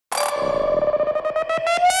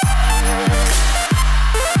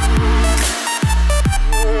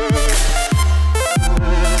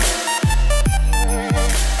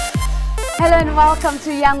and welcome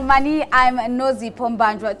to Young Money. I'm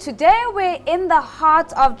Nozipho. Today we're in the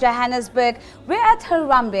heart of Johannesburg. We're at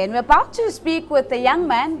Harambee and we're about to speak with a young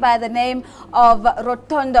man by the name of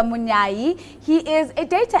Rotondwa Munyai. He is a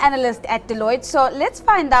data analyst at Deloitte. So let's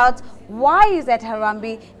find out why he's at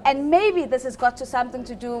Harambee, and maybe this has got to something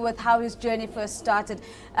to do with how his journey first started.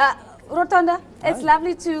 Rotondwa, it's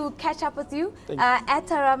lovely to catch up with you at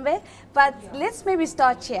Harambee, but let's maybe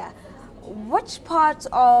start here. Which part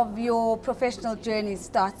of your professional journey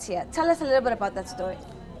starts here? Tell us a little bit about that story.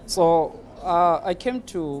 So I came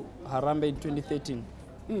to Harambee in 2013.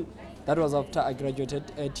 That was after I graduated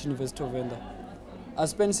at University of Venda. I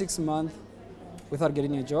spent 6 months without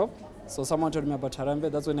getting a job. So someone told me about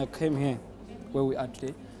Harambee. That's when I came here, where we are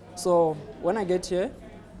today. So when I get here,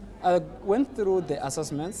 I went through the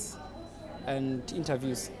assessments and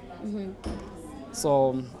interviews.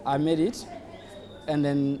 So I made it. And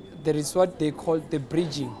then there is what they call the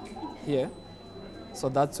bridging here. So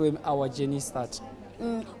that's where our journey starts.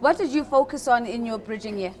 What did you focus on in your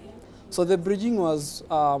bridging year? So the bridging was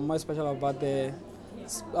more special about the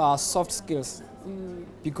soft skills.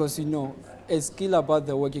 Because, you know, a skill about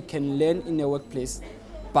the work you can learn in a workplace,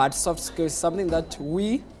 but soft skills is something that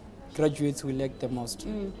we graduates will lack the most.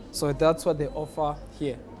 So that's what they offer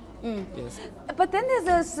here. Yes. But then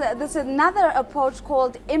there's another approach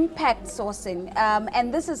called impact sourcing,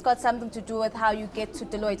 and this has got something to do with how you get to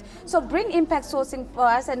Deloitte. So bring impact sourcing for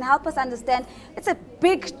us and help us understand. It's a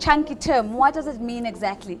big chunky term. What does it mean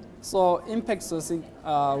exactly? So impact sourcing,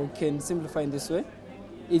 we can simplify in this way.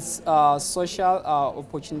 It's social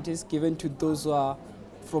opportunities given to those who are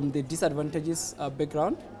from the disadvantages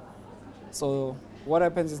background. So what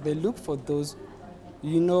happens is they look for those.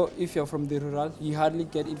 You know, if you're from the rural, you hardly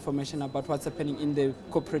get information about what's happening in the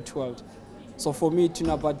corporate world. So for me to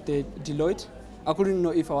know about the Deloitte, I couldn't know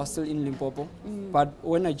if I was still in Limpopo. But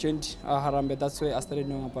when I joined Harambee, that's where I started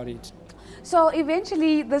knowing about it. So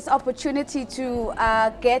eventually this opportunity to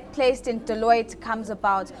get placed in Deloitte comes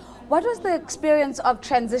about. What was the experience of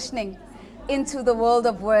transitioning into the world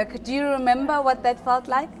of work? Do you remember what that felt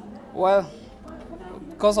like? Well,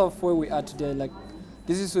 because of where we are today, like,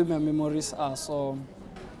 this is where my memories are, so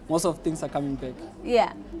most of things are coming back.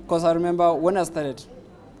 Yeah. Because I remember when I started,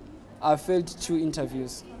 I failed 2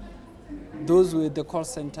 interviews. Those were the call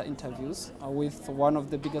center interviews with one of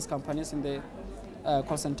the biggest companies in the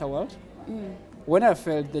call center world. When I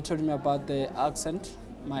failed, they told me about the accent.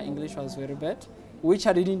 My English was very bad, which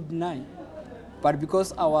I didn't deny. But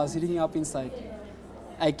because I was heating up inside,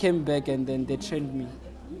 I came back and then they trained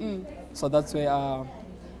me. So that's where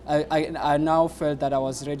I now felt that I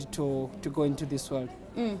was ready to go into this world.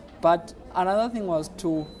 But another thing was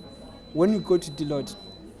when you go to Deloitte,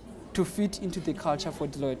 to fit into the culture for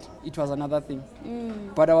Deloitte, it was another thing.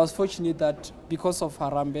 But I was fortunate that because of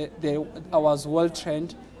Harambee, I was well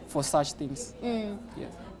trained for such things.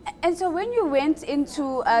 Yes. And so when you went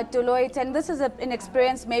into Deloitte, and this is an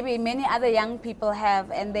experience maybe many other young people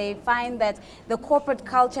have, and they find that the corporate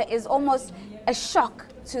culture is almost a shock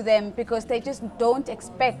to them because they just don't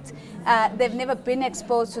expect, they've never been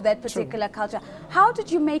exposed to that particular culture. How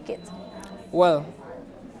did you make it? Well,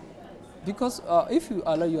 because if you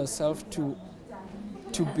allow yourself to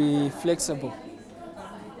be flexible,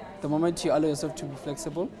 the moment you allow yourself to be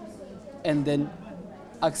flexible and then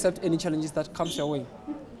accept any challenges that comes your way,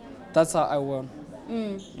 that's how I won.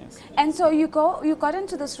 Yes. And so you got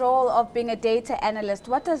into this role of being a data analyst.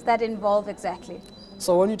 What does that involve exactly?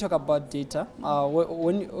 So when you talk about data,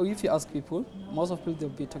 if you ask people, most of people they'll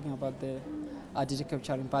be talking about the data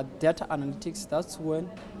capturing, but data analytics, that's when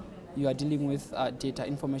you are dealing with data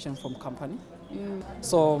information from company.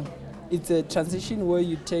 So it's a transition where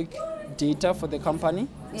you take data for the company,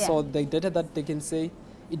 so the data that they can say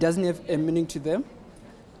it doesn't have a meaning to them.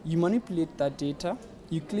 You manipulate that data,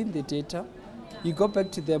 you clean the data, you go back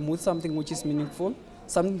to them with something which is meaningful,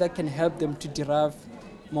 something that can help them to derive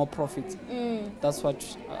more profit. That's what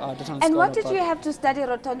data analytics. And what did you have to study,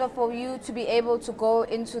 Rotondwa, for you to be able to go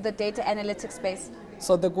into the data analytics space?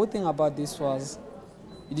 So the good thing about this was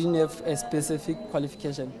you didn't have a specific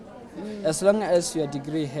qualification. As long as your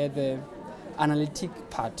degree had the analytic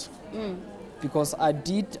part. Because I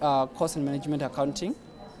did cost and management accounting.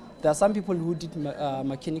 There are some people who did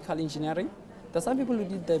mechanical engineering. There are some people who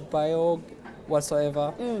did the bio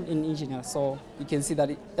whatsoever in engineering. So you can see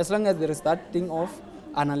that as long as there is that thing of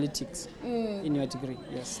analytics in your degree,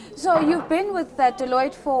 yes. So you've been with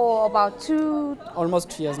Deloitte for about almost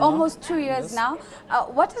 2 years now. Almost 2 years now.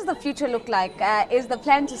 What does the future look like? Is the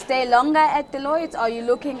plan to stay longer at Deloitte? Are you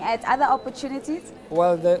looking at other opportunities?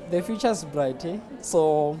 Well, the future is bright.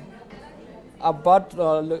 So,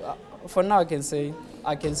 for now I can say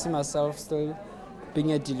I can see myself still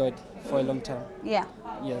being at Deloitte for a long time. Yeah.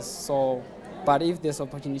 Yes, so, but if there's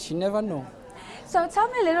opportunity, you never know. So tell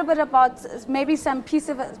me a little bit about maybe some pieces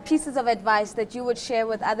of advice that you would share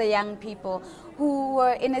with other young people who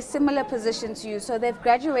were in a similar position to you. So they've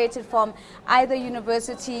graduated from either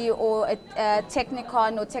university or a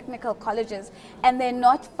technicon or technical colleges, and they're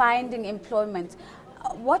not finding employment.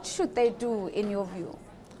 What should they do in your view?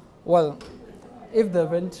 Well, if they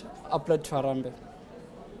went apply to Harambee,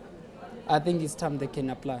 I think it's time they can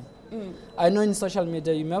apply. I know in social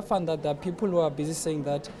media you may find that there are people who are busy saying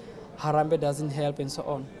that Harambee doesn't help and so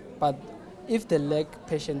on. But if they lack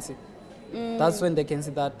patience, that's when they can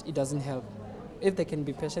see that it doesn't help. If they can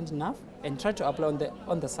be patient enough and try to apply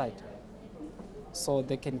on the side, so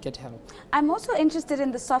they can get help. I'm also interested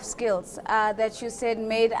in the soft skills that you said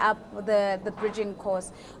made up the bridging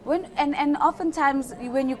course. And oftentimes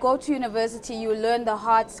when you go to university, you learn the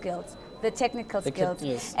hard skills, the technical skills,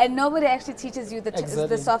 yes. And nobody actually teaches you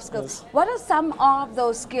the soft skills. Yes. What are some of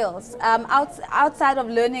those skills outside of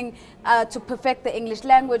learning to perfect the English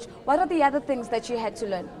language? What are the other things that you had to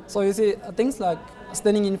learn? So you see, things like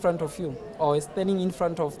standing in front of you or standing in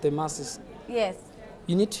front of the masses. Yes.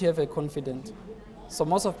 You need to have a confidence. So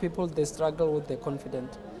most of people, they struggle with their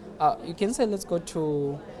confidence. You can say, let's go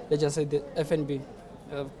to, let's just say the F&B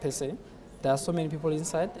per se. There are so many people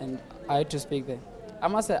inside and I had to speak there. I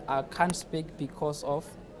must say I can't speak because of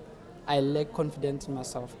I lack confidence in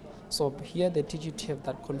myself. So here they teach you to have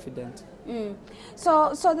that confidence.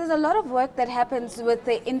 So there's a lot of work that happens with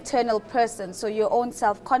the internal person. So your own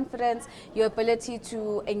self-confidence, your ability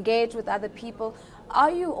to engage with other people. Are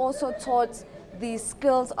you also taught the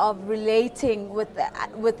skills of relating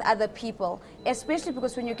with other people, especially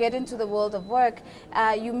because when you get into the world of work,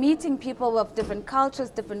 you're meeting people of different cultures,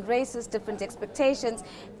 different races, different expectations,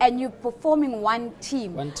 and you're performing one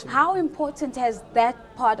team. How important has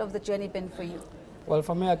that part of the journey been for you? Well,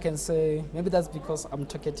 for me, I can say, maybe that's because I'm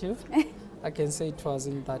talkative. I can say it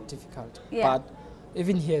wasn't that difficult. Yeah. But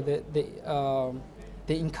even here, they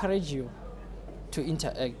encourage you to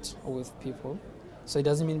interact with people. So it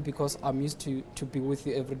doesn't mean because I'm used to be with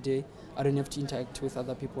you every day, I don't have to interact with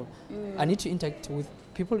other people. I need to interact with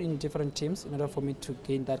people in different teams in order for me to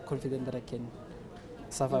gain that confidence that I can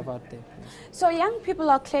survive out there. So young people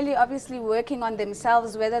are clearly obviously working on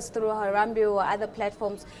themselves, whether it's through Harambee or other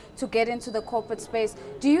platforms, to get into the corporate space.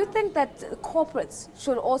 Do you think that corporates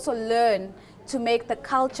should also learn to make the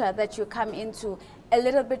culture that you come into a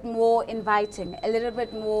little bit more inviting, a little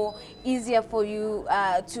bit more easier for you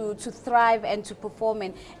to thrive and to perform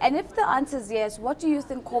in? And if the answer is yes, what do you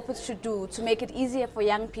think corporates should do to make it easier for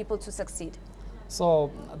young people to succeed?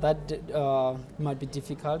 So that might be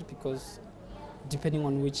difficult because depending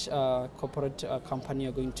on which corporate company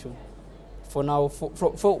you're going to. For now,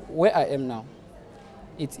 for where I am now,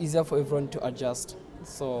 it's easier for everyone to adjust.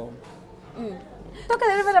 So. Talk a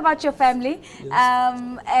little bit about your family,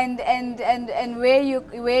 yes. And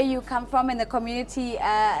where you come from and the community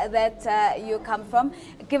that you come from.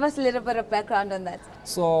 Give us a little bit of background on that.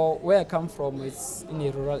 So where I come from is in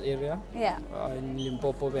a rural area. Yeah. In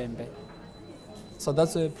Limpopo, Bembe. So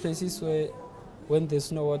that's where places where when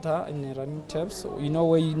there's no water in the running taps, you know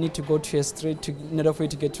where you need to go to a street in order for you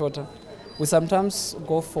to get water. We sometimes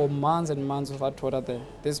go for months and months without water there.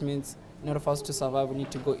 This means in order for us to survive, we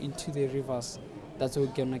need to go into the rivers. That's where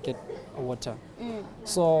we're gonna get water.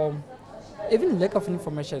 So even lack of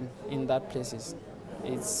information in that places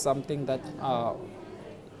is something that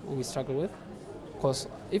we struggle with. Because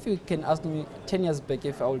if you can ask me 10 years back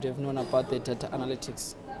if I would have known about the data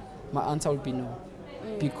analytics, my answer would be no.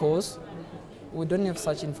 Because we don't have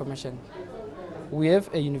such information. We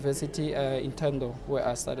have a university in Tando where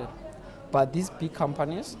I studied, but these big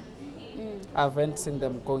companies, I haven't seen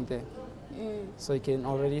them going there. So you can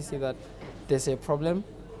already see that there's a problem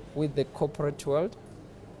with the corporate world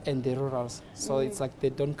and the rurals. So it's like they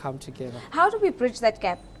don't come together. How do we bridge that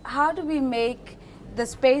gap? How do we make the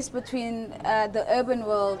space between the urban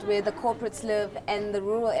world where the corporates live and the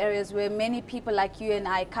rural areas where many people like you and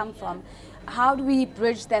I come from? How do we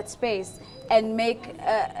bridge that space and make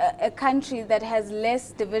a country that has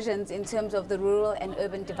less divisions in terms of the rural and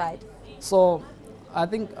urban divide? So I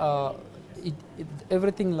think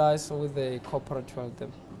everything lies with the corporate world,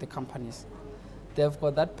 the companies. They've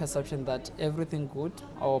got that perception that everything good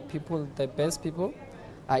or people, the best people,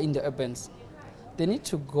 are in the urbans. They need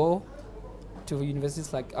to go to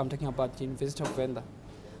universities like I'm talking about the University of Venda.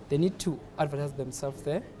 They need to advertise themselves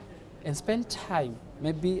there and spend time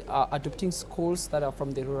maybe adopting schools that are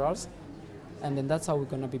from the rurals, and then that's how we're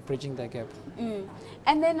going to be bridging that gap.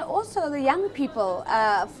 And then also the young people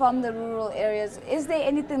from the rural areas, is there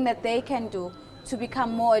anything that they can do to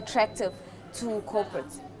become more attractive to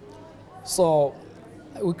corporates? So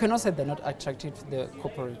we cannot say they're not attractive to the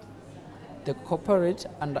corporate. The corporate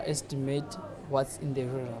underestimate what's in the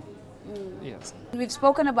rural. Yes. We've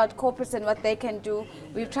spoken about corporates and what they can do.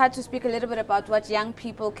 We've tried to speak a little bit about what young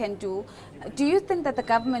people can do. Do you think that the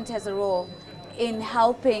government has a role in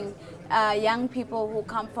helping young people who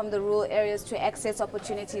come from the rural areas to access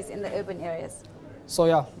opportunities in the urban areas? So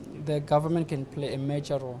yeah, the government can play a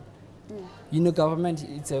major role. You know, government,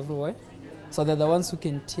 it's everywhere. So they're the ones who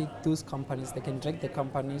can take those companies, they can drag the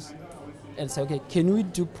companies and say, okay, can we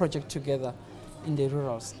do project together in the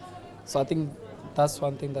rurals? So I think that's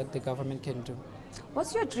one thing that the government can do.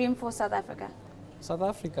 What's your dream for South Africa? South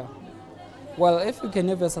Africa? Well, if we can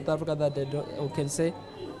have a South Africa that we can say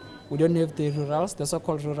we don't have the rurals, the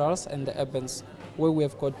so-called rurals and the urbans, where we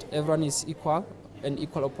have got everyone is equal and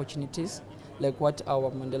equal opportunities, like what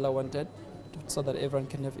our Mandela wanted, so that everyone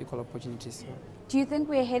can have equal opportunities. Do you think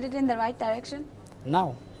we're headed in the right direction?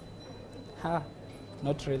 Now?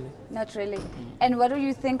 Not really. Not really. And what do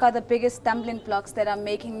you think are the biggest stumbling blocks that are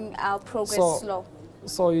making our progress slow?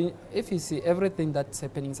 So if you see everything that's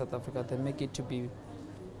happening in South Africa, they make it to be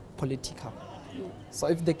political. So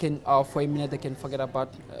if they can, for a minute, they can forget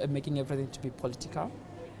about making everything to be political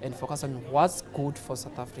and focus on what's good for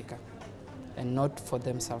South Africa and not for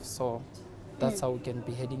themselves. So that's how we can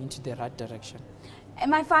be heading into the right direction. And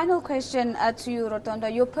my final question to you,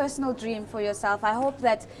 Rotondwa, your personal dream for yourself. I hope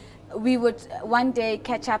that we would one day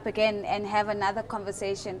catch up again and have another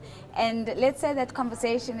conversation. And let's say that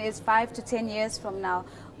conversation is 5 to 10 years from now.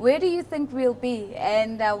 Where do you think we'll be,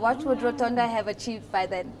 and what would Rotondwa have achieved by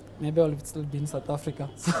then? Maybe I'll still be in South Africa.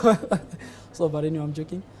 But anyway, I'm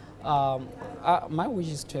joking. My wish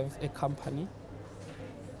is to have a company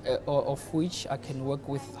of which I can work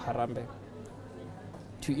with Harambee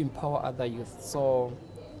to empower other youth. So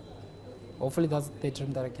hopefully that's the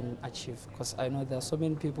dream that I can achieve, because I know there are so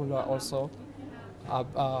many people who are also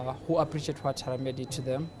who appreciate what Harambee did to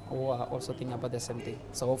them, who are also thinking about the same thing.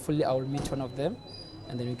 So hopefully I will meet one of them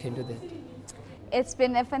and then we can do that. It's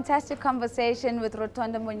been a fantastic conversation with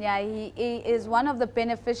Rotondwa Munyai. He is one of the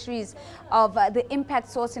beneficiaries of the impact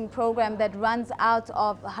sourcing program that runs out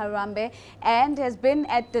of Harambee, and has been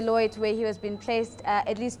at Deloitte, where he has been placed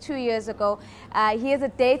at least 2 years ago. He is a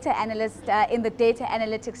data analyst in the data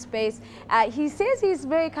analytics space. He says he's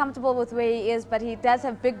very comfortable with where he is, but he does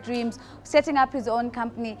have big dreams, setting up his own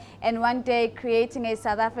company and one day creating a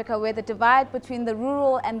South Africa where the divide between the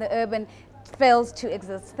rural and the urban fails to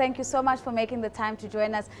exist. Thank you so much for making the time to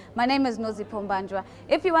join us. My name is Nozipho.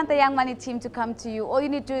 If you want the Young Money team to come to you, all you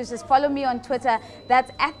need to do is just follow me on Twitter.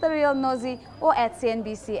 That's @TheRealNozi or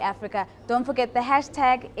 @CNBC Africa. Don't forget the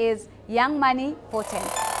hashtag is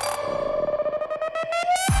YoungMoney410.